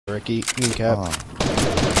Ricky, kneecap. Oh.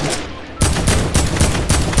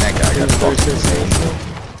 That guy got fucking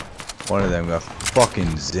zinged. One of them got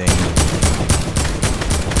fucking zinged.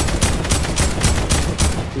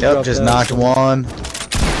 Yep, just knocked one.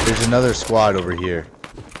 There's another squad over here.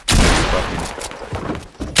 Fucking.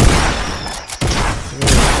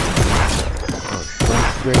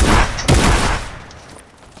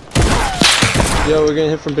 Yo, we're getting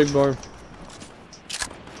hit from Big Barn.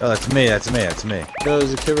 Oh, that's me, that's me, that's me. No,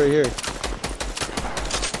 there's a kid right here.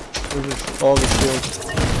 There's all the shields.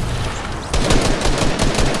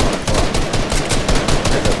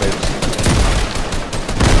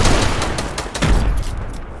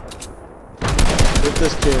 Get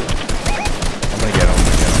this kid. I'm gonna get him,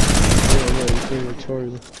 Yeah, he's being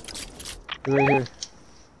retarded. He's right here.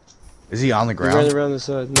 Is he on the He ground? ran around the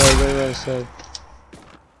side. No, he ran around the side.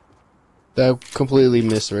 That completely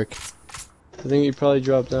missed, Rick. I think he probably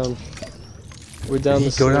dropped down. We're down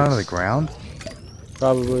Did to he go 6. down to the ground?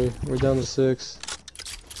 Probably. We're down to 6.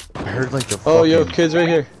 I heard like the fucking... Oh, yo, kids right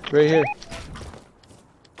here. Right here.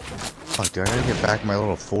 Fuck, dude, I gotta get back my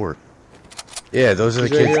little fort. Yeah, those are the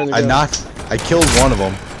He's right kids. here on the I ground. I killed one of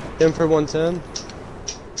them. Him for 110.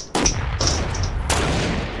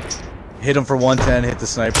 Hit him for 110, hit the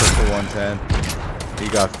sniper for 110. He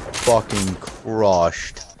got fucking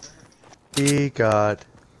crushed. He got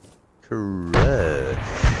crushed.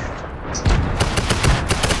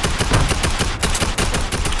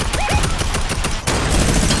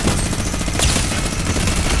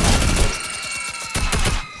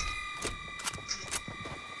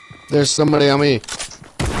 There's somebody on me.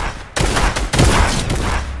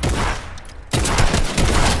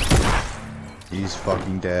 He's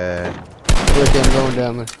fucking dead. Ricky, I'm going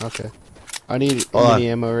down there. Okay. I need mini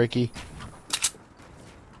ammo, Ricky.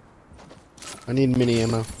 I need mini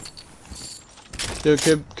ammo. Yo,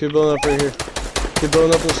 kid blowing up right here. Kid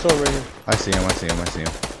blowing up in the storm right here. I see him, I see him, I see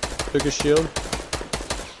him. Took a shield.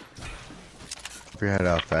 Keep your head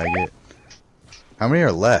out, faggot. How many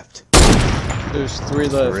are left? There's 3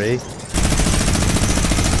 left. 3?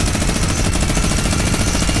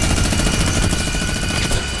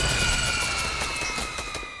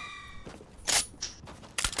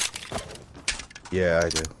 Yeah, I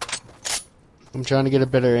do. I'm trying to get a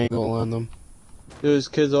better angle on them. There's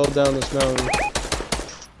kids all down this mountain.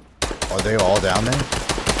 Are they all down there?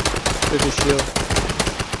 Took a shield.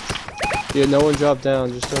 Yeah, no one dropped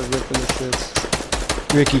down. Just started ripping the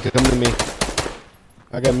shits. Ricky, come to me.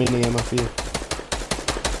 I got mini ammo for you.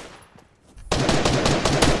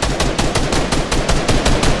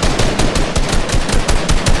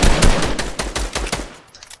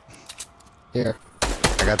 Here.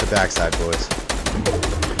 I got the backside, boys.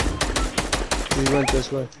 He went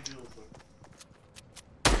this way.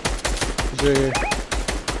 He's right here.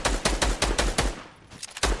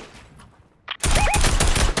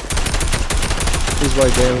 He's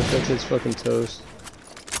white damage. That kid's fucking toast.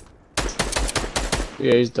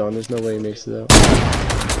 Yeah, he's done. There's no way he makes it out.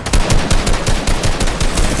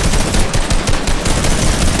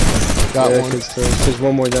 Got yeah, one. Kid's toast. There's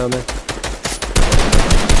one more down there.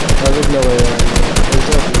 Oh, there's no way out. There's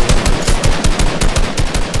nothing.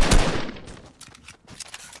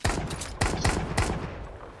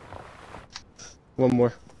 One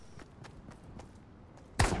more.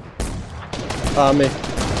 Me.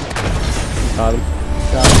 Got him.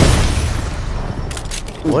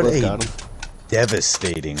 What both a got him.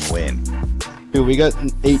 devastating win. Dude, we got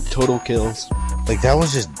 8 total kills. Like, that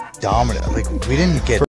was just dominant. Like, we didn't get